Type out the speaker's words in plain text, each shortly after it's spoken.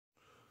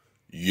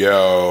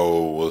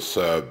Yo, what's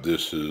up?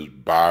 This is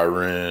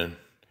Byron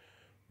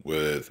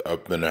with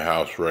Up in the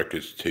House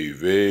Records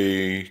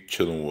TV,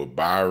 chilling with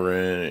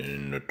Byron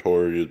and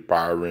Notorious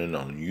Byron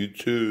on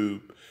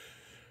YouTube.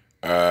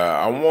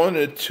 I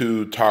wanted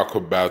to talk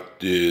about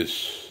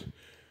this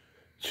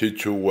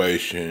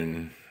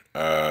situation.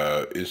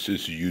 It's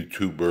this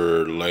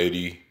YouTuber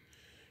lady.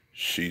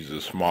 She's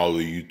a smaller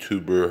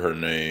YouTuber. Her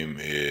name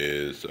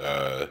is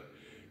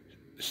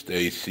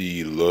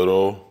Stacy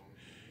Little.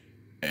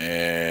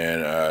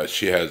 And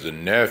she has a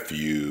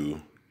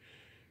nephew,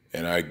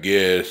 and I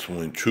guess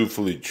when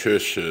Truthfully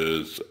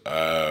Trisha's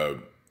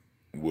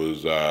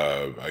was,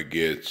 I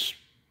guess,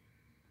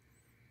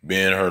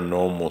 being her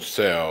normal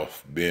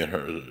self, being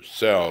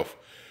herself,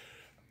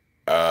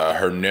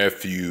 her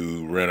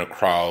nephew ran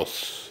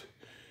across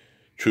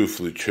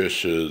Truthfully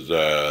Trisha's,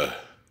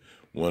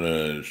 one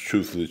of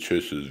Truthfully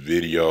Trisha's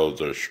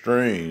videos or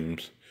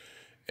streams,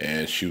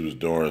 and she was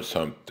doing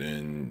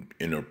something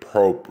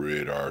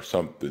inappropriate or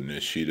something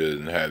that she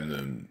doesn't have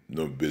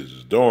no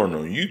business doing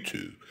on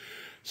YouTube.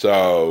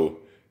 So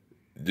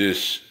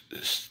this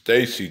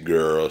Stacy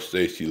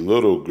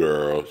Little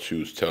girl, she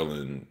was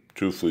telling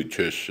Truthfully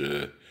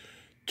Trisha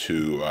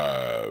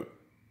to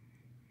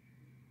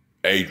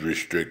age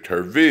restrict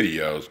her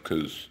videos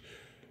because,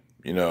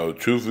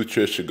 Truthfully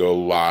Trisha go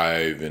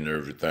live and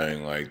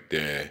everything like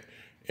that.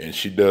 And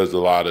she does a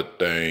lot of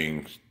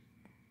things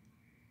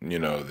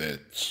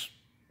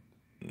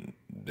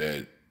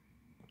that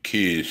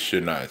kids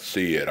should not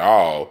see at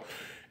all,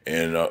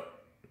 and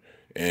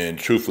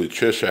truthfully,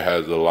 Trisha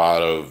has a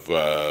lot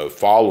of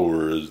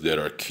followers that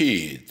are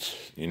kids.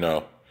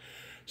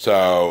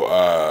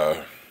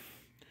 So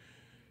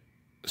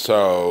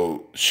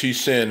so she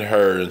sent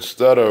her,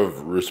 instead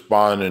of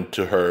responding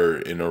to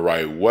her in the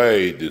right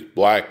way, this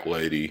black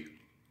lady,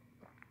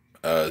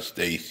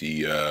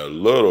 Stacy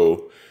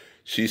Little,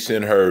 she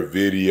sent her a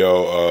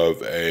video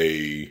of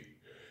a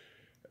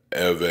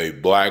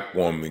black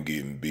woman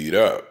getting beat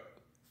up.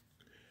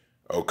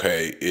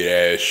 Okay,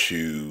 it asks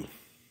you,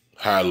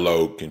 how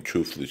low can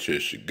Truthfully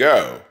Trisha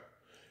go?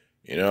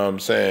 You know what I'm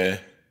saying?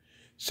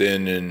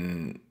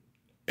 Sending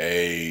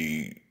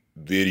a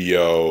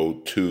video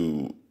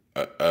to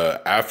a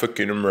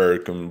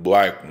African-American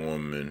black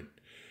woman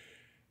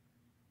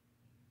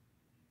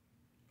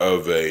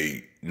of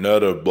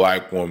another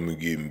black woman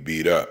getting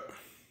beat up.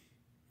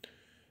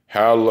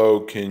 How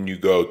low can you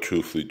go,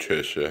 Truthfully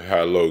Trisha?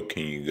 How low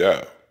can you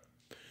go?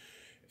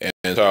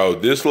 And so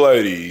this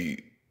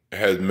lady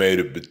has made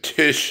a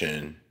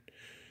petition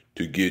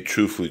to get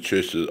Truthfully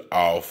Trisha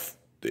off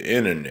the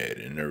internet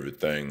and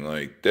everything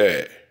like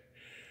that.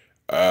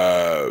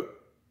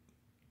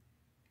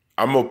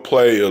 I'm going to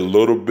play a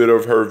little bit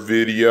of her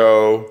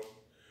video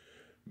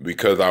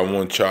because I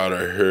want y'all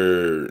to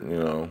hear,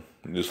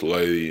 this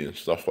lady and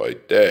stuff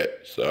like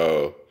that.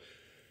 So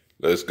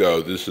let's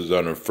go. This is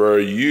under fair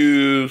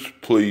use.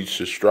 Please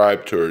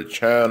subscribe to her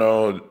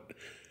channel.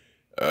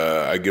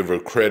 I give her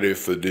credit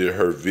for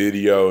her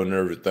video and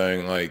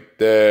everything like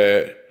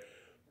that.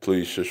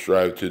 Please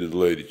subscribe to this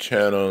lady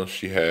channel.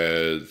 She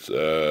has,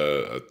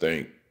 I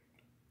think,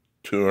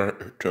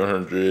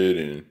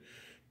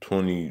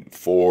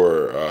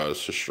 224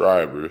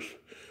 subscribers.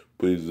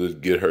 Please let's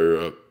get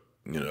her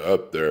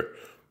up there.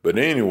 But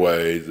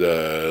anyways,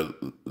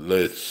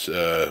 let's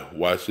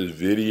watch this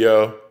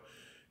video,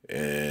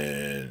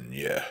 and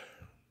yeah.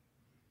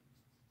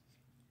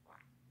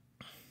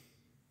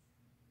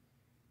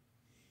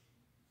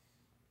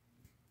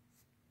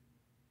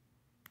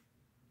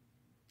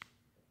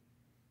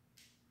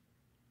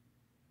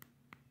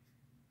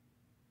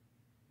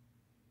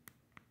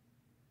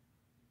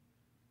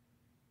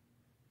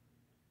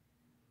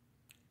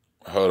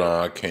 Hold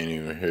on, I can't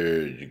even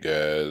hear you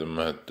guys. I'm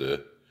gonna have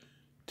to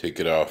take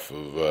it off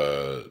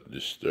of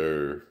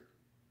disturb.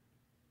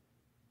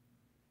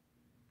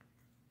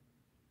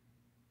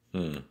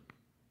 Hey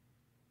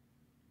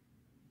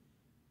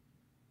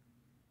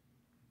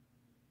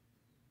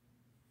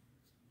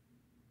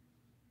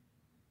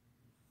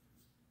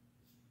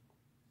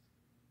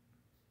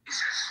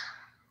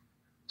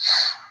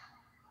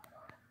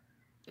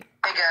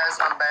guys,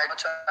 I'm back. I'll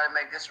try to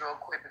make this real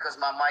quick because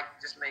my mic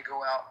just may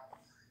go out.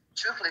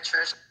 Truthfully,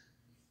 Trish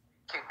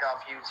kicked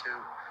off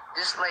YouTube.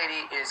 This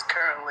lady is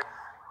currently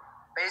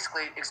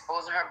basically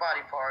exposing her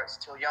body parts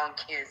to young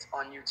kids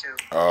on YouTube.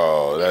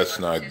 Oh, that's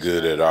not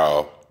good at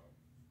all.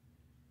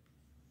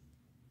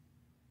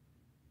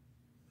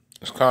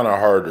 It's kind of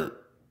harder.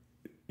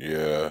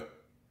 Yeah.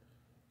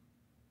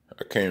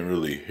 I can't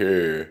really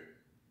hear.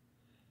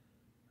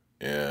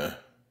 Yeah.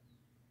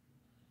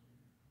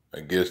 I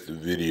guess the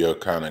video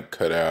kind of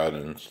cut out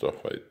and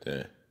stuff like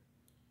that.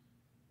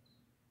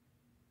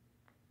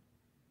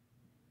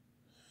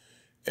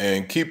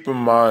 And keep in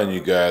mind, you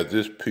guys,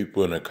 there's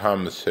people in the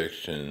comment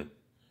section,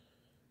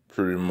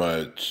 pretty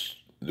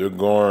much, they're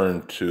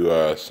going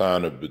to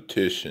sign a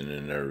petition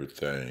and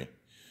everything.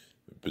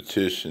 A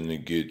petition to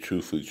get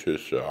Truthfully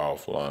Trisha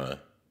offline.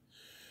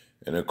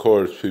 And of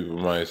course, people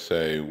might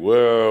say,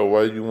 well,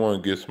 why do you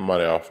want to get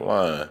somebody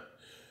offline?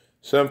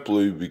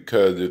 Simply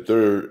because if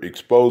they're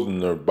exposing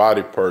their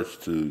body parts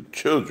to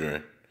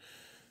children,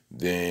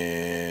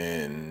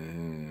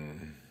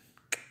 then,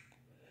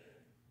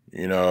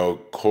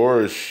 of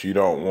course you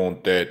don't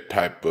want that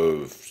type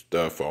of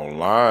stuff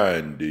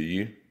online, do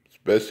you?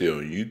 Especially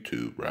on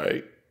YouTube,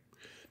 right?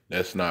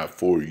 That's not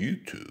for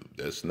YouTube.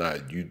 That's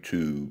not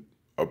YouTube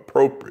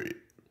appropriate.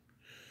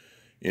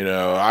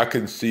 I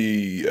can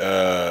see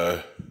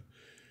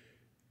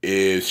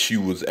if she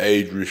was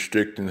age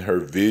restricting her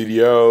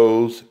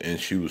videos and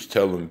she was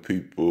telling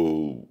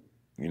people,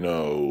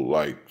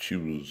 like she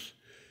was,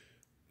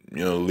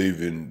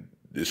 leaving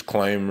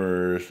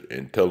disclaimers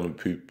and telling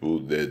people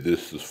that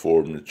this is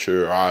for a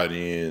mature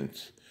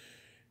audience,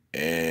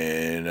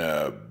 and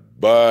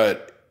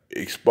but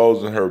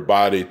exposing her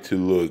body to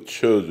little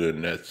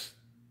children, that's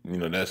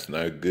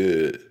not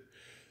good.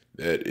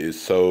 That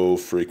is so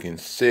freaking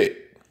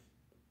sick,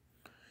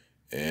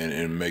 and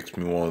it makes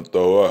me want to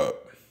throw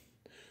up.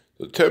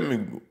 So tell me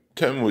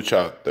what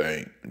y'all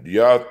think. Do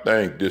y'all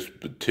think this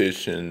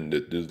petition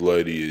that this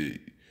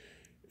lady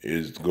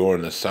is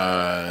going to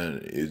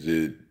sign, is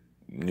it,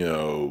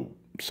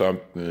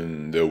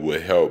 something that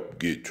would help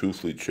get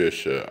Truthfully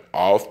Trisha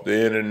off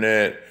the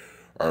internet,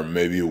 or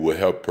maybe it would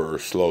help her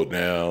slow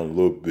down a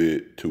little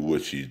bit to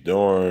what she's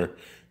doing?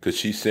 Because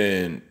she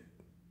sent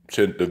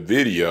the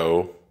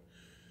video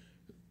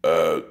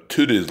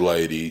to this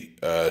lady,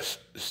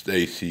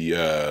 Stacy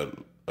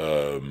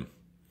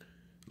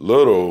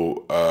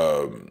Little,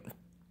 of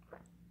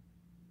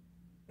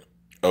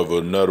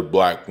another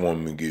black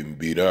woman getting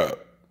beat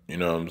up. You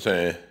know what I'm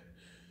saying?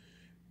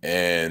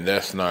 And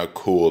that's not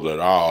cool at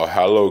all.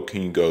 How low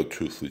can you go,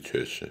 Truthfully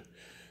Trisha?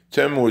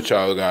 Tell me what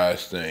y'all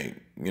guys think.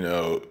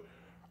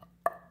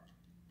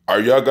 Are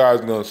y'all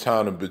guys gonna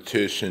sign a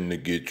petition to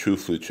get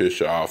Truthfully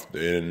Trisha off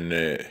the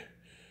internet?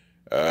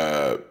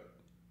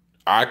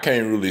 I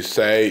can't really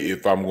say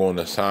if I'm going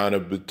to sign a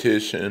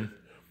petition,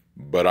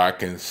 but I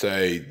can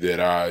say that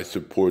I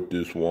support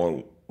this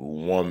one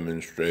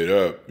woman straight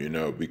up,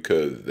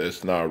 because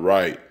that's not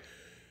right.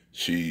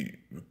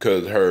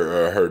 Because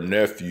her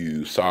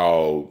nephew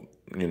saw,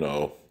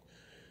 like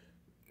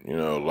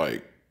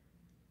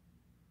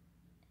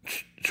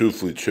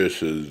Truthfully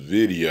Trisha's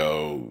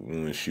video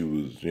when she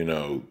was,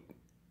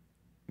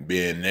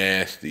 being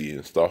nasty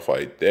and stuff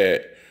like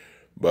that.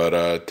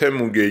 But tell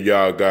me, get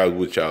y'all guys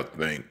what y'all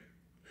think.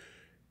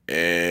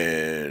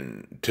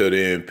 And till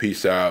then,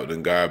 peace out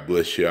and God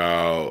bless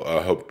y'all.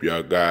 I hope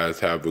y'all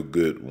guys have a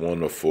good,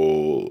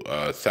 wonderful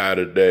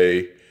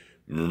Saturday.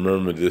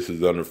 Remember, this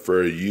is under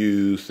fair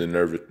use and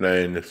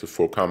everything. This is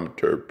for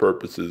commentary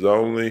purposes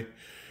only.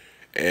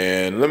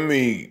 And let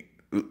me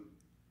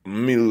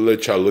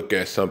let y'all look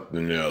at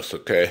something else,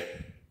 okay?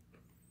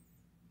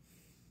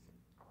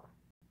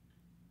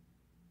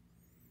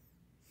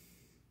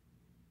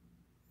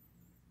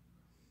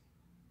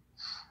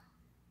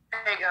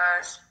 Hey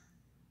guys.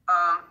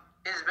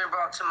 It's been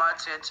brought to my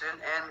attention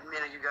and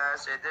many of you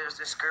guys that there's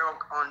this girl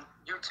on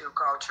YouTube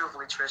called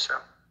Truthfully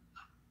Trisha.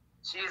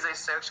 She is a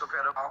sexual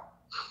pedophile.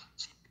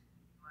 She's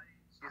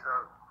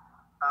a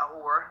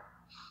whore,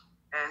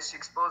 and she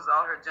exposes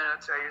all her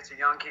genitalia to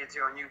young kids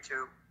here on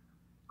YouTube.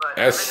 But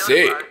that's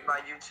sick.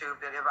 By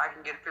YouTube, that if I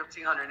can get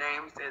 1,500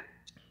 names, that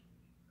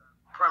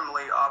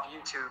permanently off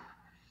YouTube.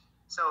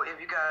 So if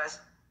you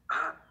guys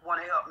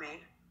want to help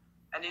me,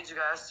 I need you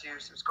guys to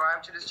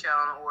subscribe to this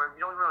channel, or if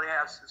you don't really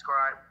have to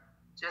subscribe,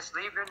 just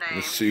leave your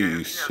name. Let's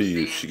see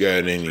if she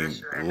got any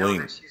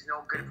link. She's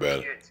no good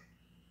for kids.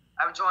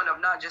 I've joined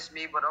up not just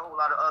me, but a whole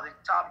lot of other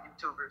top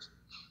YouTubers.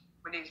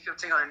 We need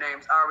 1,500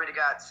 names. I already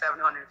got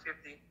 750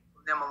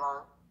 of them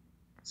alone.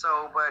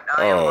 So, but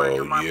I am going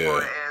to do my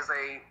part as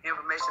a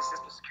information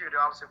system security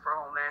officer for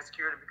Homeland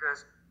Security,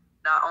 because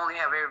not only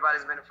have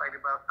everybody's been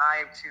affected, but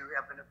I too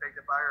have been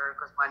affected by her,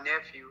 because my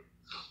nephew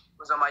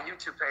was on my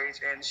YouTube page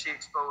and she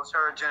exposed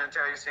her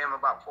genitalia to him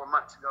about 4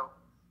 months ago.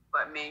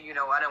 But me, I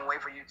didn't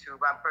wait for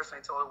YouTube. I personally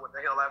told her what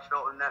the hell I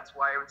felt, and that's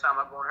why every time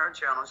I go on her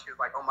channel, she was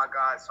like, "Oh my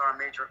God, Sergeant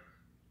Major,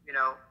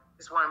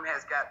 this one of them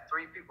has got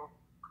 3 people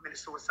committed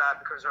suicide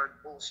because of her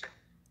bullshit."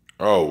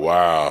 Oh,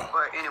 wow.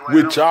 But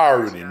anyway, which I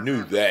already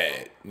knew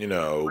that,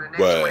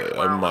 but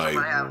I'm like,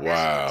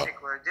 wow.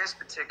 This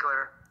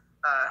particular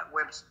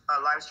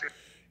live stream.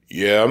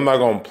 Yeah, I'm not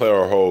going to play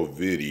our whole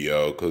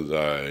video because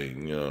I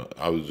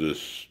was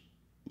just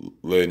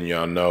letting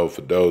y'all know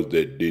for those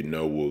that didn't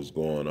know what was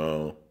going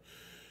on.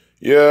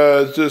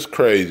 Yeah, it's just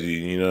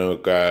crazy,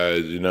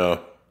 guys,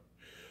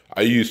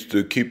 I used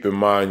to keep in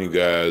mind, you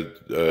guys,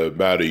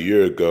 about a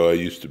year ago, I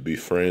used to be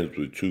friends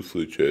with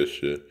Truthfully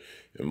Trisha,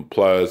 and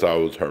plus I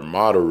was her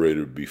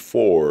moderator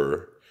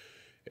before,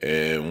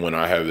 and when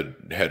I had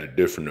a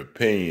different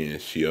opinion,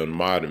 she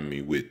unmodded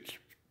me, which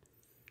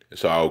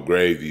it's all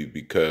gravy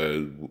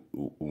because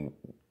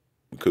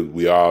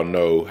we all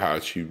know how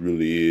she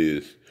really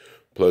is.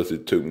 Plus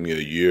it took me a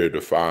year to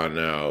find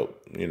out,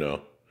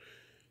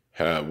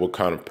 what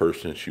kind of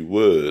person she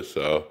was.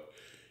 So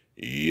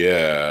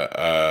yeah,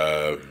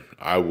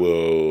 I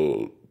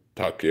will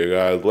talk to you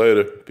guys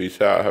later.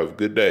 Peace out. Have a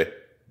good day.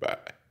 Bye.